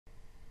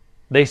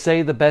They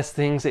say the best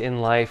things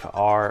in life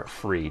are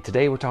free.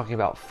 Today we're talking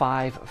about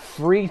 5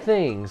 free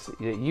things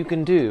that you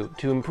can do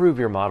to improve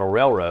your model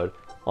railroad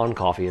on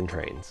Coffee and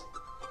Trains.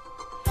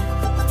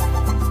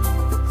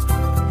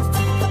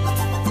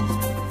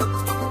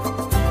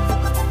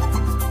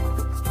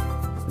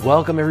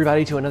 Welcome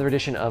everybody to another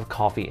edition of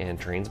Coffee and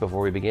Trains.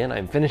 Before we begin,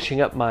 I'm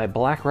finishing up my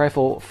Black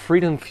Rifle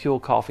Freedom Fuel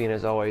coffee, and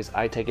as always,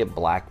 I take it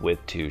black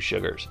with 2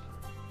 sugars.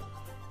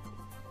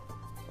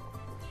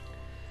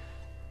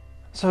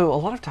 So a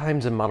lot of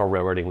times in model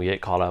railroading, we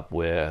get caught up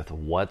with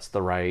what's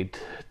the right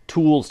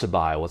tools to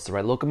buy, what's the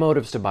right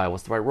locomotives to buy,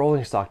 what's the right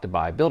rolling stock to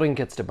buy, building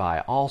kits to buy,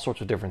 all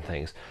sorts of different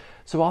things.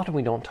 So often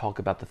we don't talk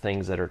about the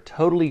things that are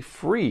totally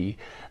free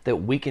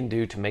that we can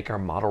do to make our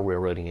model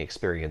railroading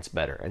experience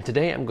better. And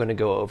today I'm going to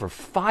go over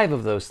 5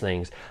 of those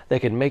things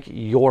that can make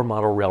your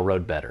model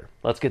railroad better.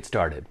 Let's get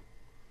started.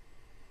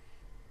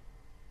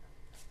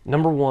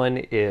 Number 1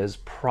 is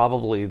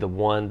probably the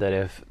one that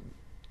if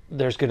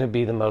there's going to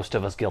be the most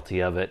of us guilty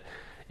of it,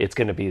 it's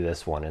going to be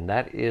this one, and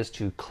that is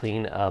to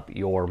clean up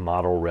your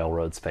model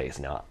railroad space.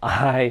 Now,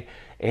 I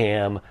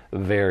am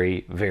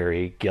very,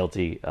 very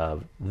guilty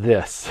of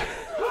this.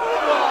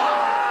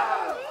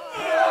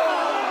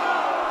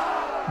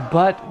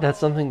 But that's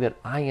something that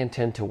I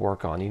intend to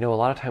work on. You know, a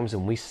lot of times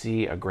when we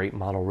see a great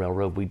model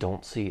railroad, we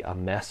don't see a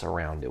mess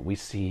around it. We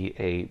see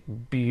a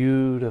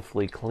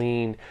beautifully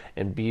cleaned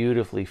and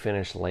beautifully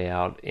finished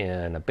layout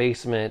in a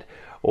basement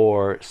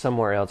or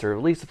somewhere else, or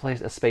at least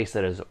a space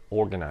that is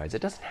organized.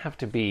 It doesn't have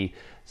to be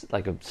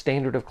like a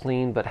standard of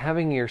clean, but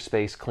having your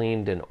space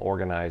cleaned and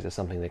organized is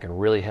something that can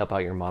really help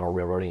out your model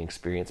railroading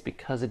experience,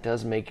 because it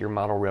does make your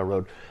model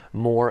railroad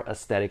more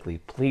aesthetically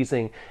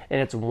pleasing,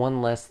 and it's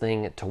one less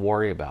thing to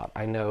worry about.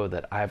 I know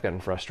that I've gotten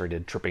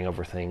frustrated tripping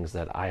over things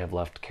that I have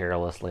left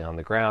carelessly on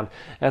the ground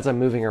as I'm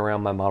moving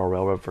around my model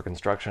railroad for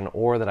construction,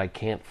 or that I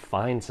can't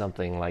find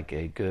something like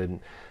a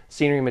good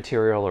scenery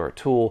material or a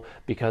tool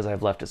because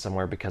I've left it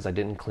somewhere because I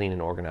didn't clean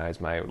and organize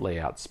my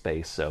layout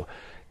space. So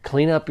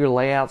clean up your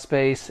layout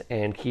space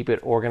and keep it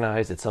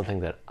organized. It's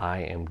something that I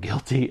am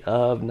guilty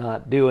of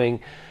not doing,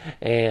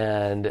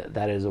 and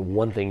that is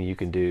one thing you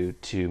can do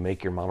to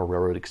make your model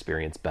railroad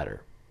experience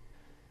better.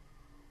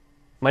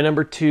 My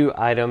number 2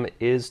 item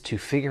is to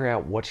figure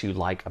out what you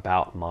like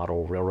about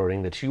model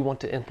railroading that you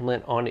want to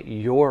implement on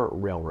your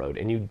railroad.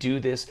 And you do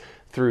this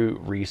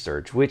through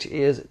research, which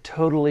is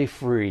totally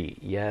free.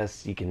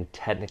 Yes, you can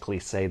technically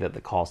say that the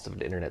cost of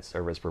an internet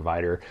service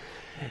provider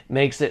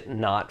makes it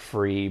not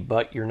free,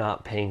 but you're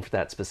not paying for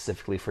that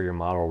specifically for your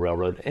model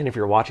railroad. And if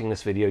you're watching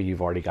this video,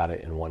 you've already got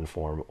it in one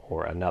form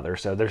or another,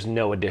 so there's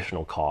no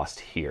additional cost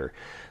here.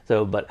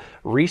 But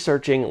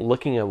researching,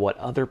 looking at what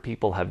other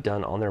people have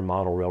done on their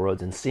model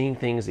railroads and seeing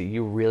things that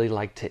you really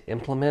like to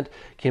implement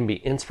can be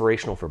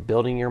inspirational for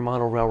building your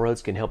model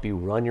railroads, can help you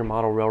run your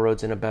model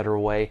railroads in a better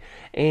way,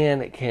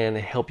 and can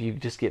help you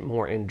just get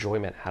more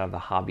enjoyment out of the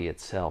hobby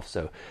itself.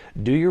 So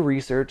do your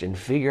research and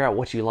figure out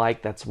what you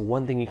like. That's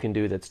one thing you can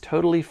do that's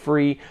totally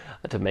free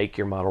to make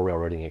your model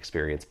railroading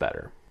experience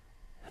better.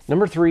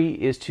 Number 3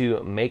 is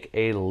to make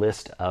a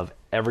list of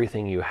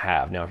everything you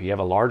have. Now, if you have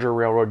a larger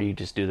railroad, you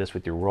just do this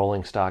with your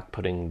rolling stock,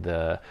 putting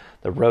the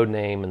road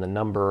name and the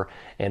number,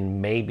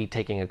 and maybe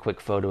taking a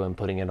quick photo and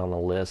putting it on a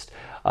list.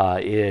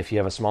 If you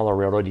have a smaller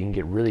railroad, you can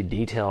get really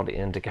detailed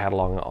into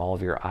cataloging all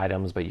of your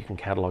items, but you can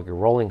catalog your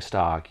rolling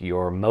stock,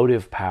 your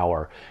motive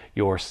power,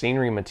 your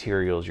scenery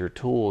materials, your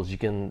tools. You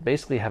can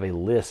basically have a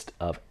list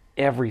of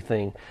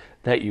everything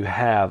that you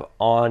have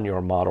on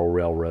your model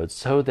railroad,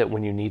 so that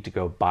when you need to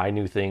go buy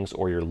new things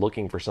or you're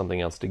looking for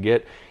something else to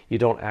get, you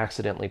don't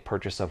accidentally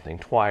purchase something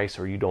twice,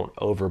 or you don't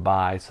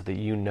overbuy, so that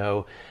you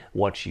know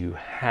what you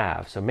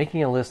have. So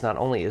making a list not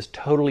only is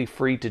totally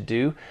free to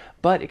do,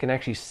 but it can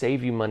actually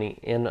save you money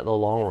in the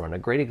long run. A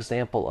great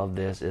example of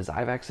this is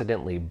I've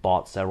accidentally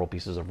bought several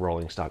pieces of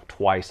rolling stock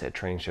twice at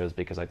train shows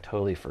because I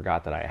totally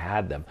forgot that I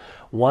had them.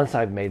 Once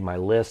I've made my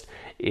list,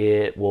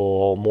 it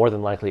will more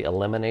than likely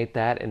eliminate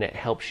that, and it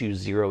helps you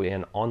zero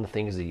in on the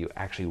things that you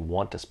actually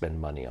want to spend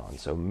money on.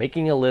 So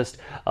making a list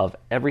of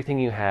everything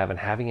you have and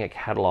having it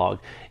cataloged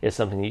is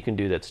something you can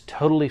do that's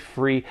totally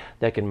free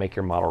that can make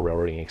your model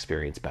railroading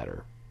experience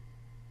better.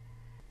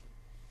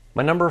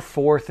 My number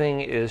 4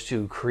 thing is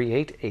to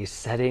create a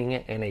setting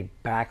and a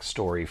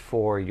backstory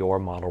for your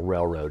model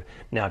railroad.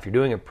 Now, if you're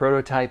doing a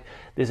prototype,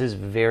 this is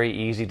very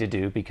easy to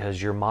do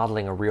because you're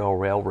modeling a real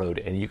railroad,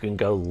 and you can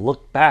go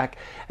look back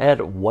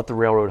at what the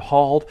railroad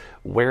hauled,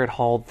 where it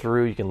hauled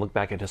through. You can look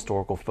back at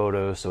historical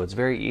photos, so it's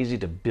very easy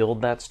to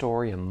build that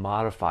story and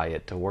modify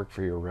it to work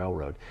for your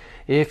railroad.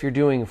 If you're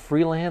doing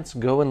freelance,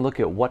 go and look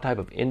at what type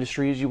of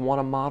industries you want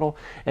to model,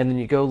 and then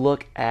you go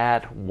look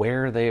at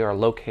where they are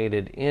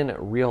located in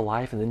real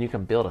life, and then then you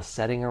can build a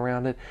setting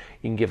around it.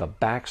 You can give a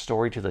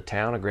backstory to the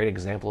town. A great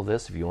example of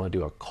this, if you want to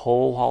do a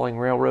coal hauling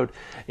railroad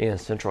in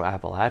central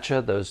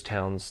Appalachia, those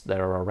towns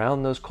that are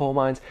around those coal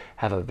mines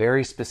have a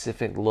very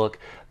specific look.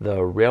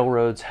 The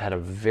railroads had a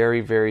very,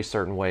 very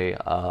certain way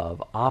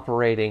of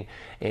operating,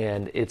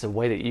 and it's a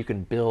way that you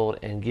can build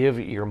and give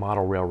your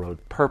model railroad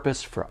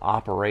purpose for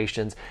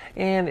operations.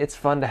 And it's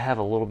fun to have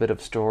a little bit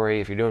of story.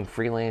 If you're doing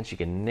freelance, you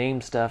can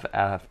name stuff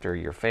after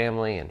your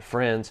family and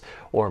friends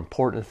or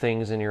important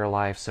things in your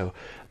life. So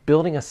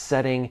building a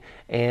setting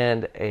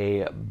and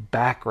a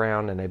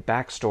background and a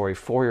backstory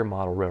for your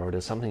model railroad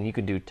is something you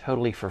can do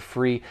totally for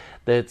free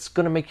that's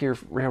going to make your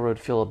railroad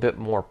feel a bit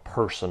more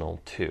personal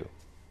too.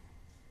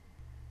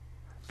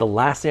 The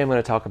last thing I'm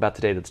going to talk about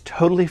today that's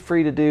totally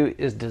free to do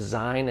is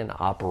design an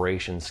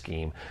operation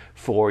scheme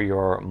for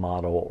your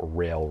model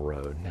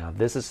railroad. Now,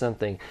 this is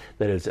something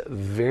that is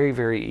very,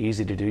 very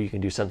easy to do. You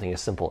can do something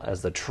as simple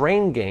as the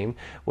train game,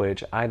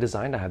 which I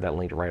designed. I have that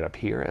linked right up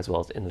here as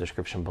well as in the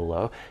description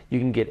below. You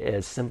can get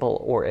as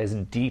simple or as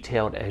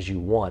detailed as you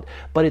want,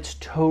 but it's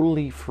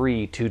totally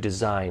free to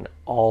design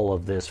all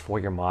of this for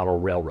your model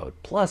railroad.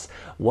 Plus,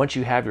 once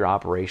you have your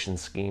operation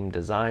scheme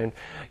designed,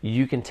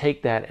 you can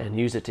take that and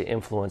use it to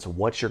influence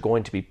what you're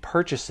going to be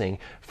purchasing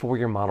for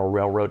your model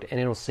railroad, and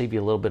it'll save you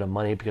a little bit of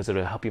money because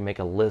it'll help you make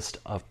a list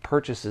of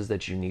purchases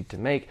that you need to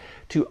make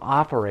to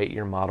operate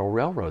your model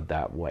railroad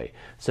that way.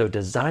 So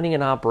designing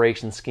an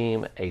operation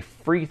scheme, a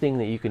free thing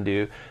that you can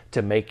do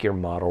to make your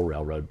model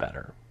railroad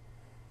better.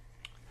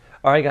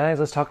 All right, guys,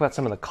 let's talk about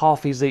some of the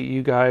coffees that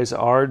you guys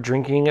are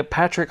drinking.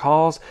 Patrick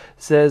Halls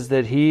says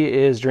that he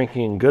is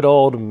drinking good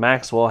old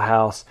Maxwell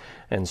House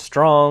and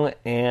strong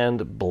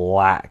and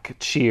black.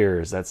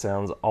 Cheers. That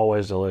sounds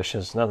always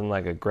delicious. Nothing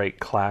like a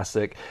great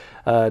classic.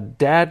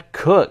 Dad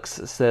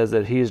Cooks says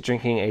that he is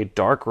drinking a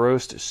dark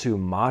roast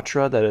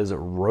Sumatra that is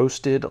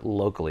roasted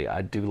locally.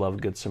 I do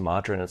love good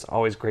Sumatra, and it's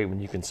always great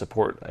when you can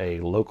support a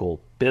local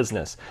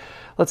business.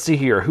 Let's see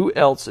here. Who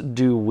else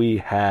do we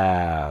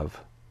have?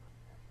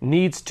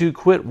 Needs to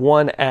quit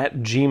one at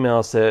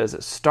Gmail says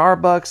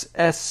Starbucks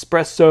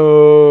espresso.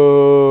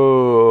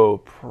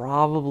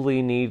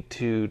 Probably need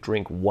to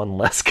drink one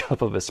less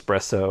cup of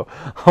espresso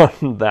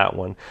on that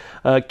one.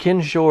 Ken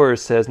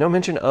Shores says no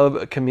mention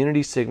of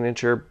community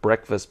signature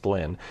breakfast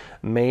blend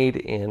made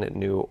in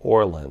New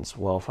Orleans.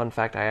 Well, fun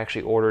fact, I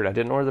didn't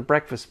order the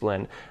breakfast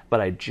blend,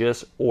 but I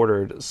just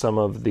ordered some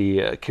of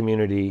the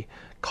community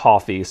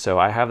coffee. So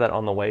I have that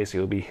on the way. So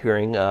you'll be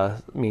hearing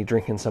me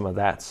drinking some of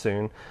that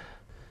soon.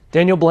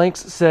 Daniel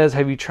Blanks says,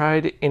 have you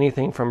tried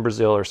anything from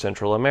Brazil or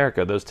Central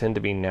America? Those tend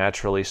to be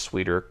naturally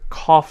sweeter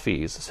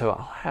coffees. So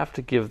I'll have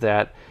to give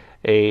that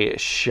a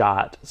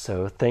shot.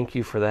 So thank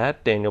you for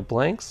that, Daniel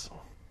Blanks.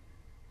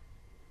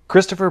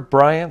 Christopher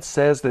Bryant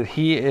says that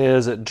he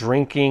is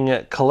drinking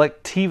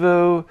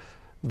Collectivo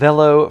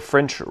Velo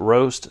French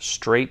Roast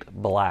Straight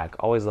Black.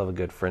 Always love a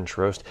good French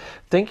roast.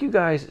 Thank you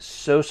guys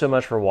so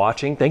much for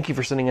watching. Thank you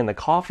for sending in the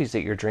coffees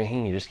that you're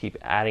drinking. You just keep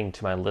adding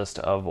to my list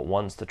of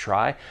ones to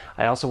try.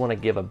 I also want to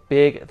give a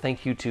big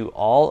thank you to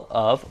all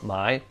of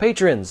my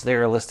patrons.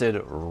 They're listed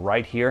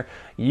right here.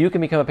 You can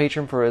become a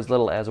patron for as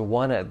little as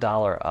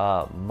 $1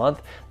 a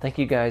month. Thank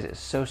you guys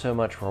so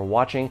much for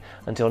watching.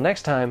 Until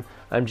next time,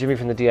 I'm Jimmy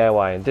from the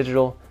DIY and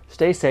Digital.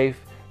 Stay safe,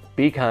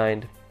 be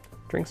kind,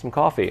 drink some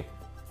coffee,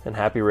 and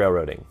happy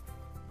railroading.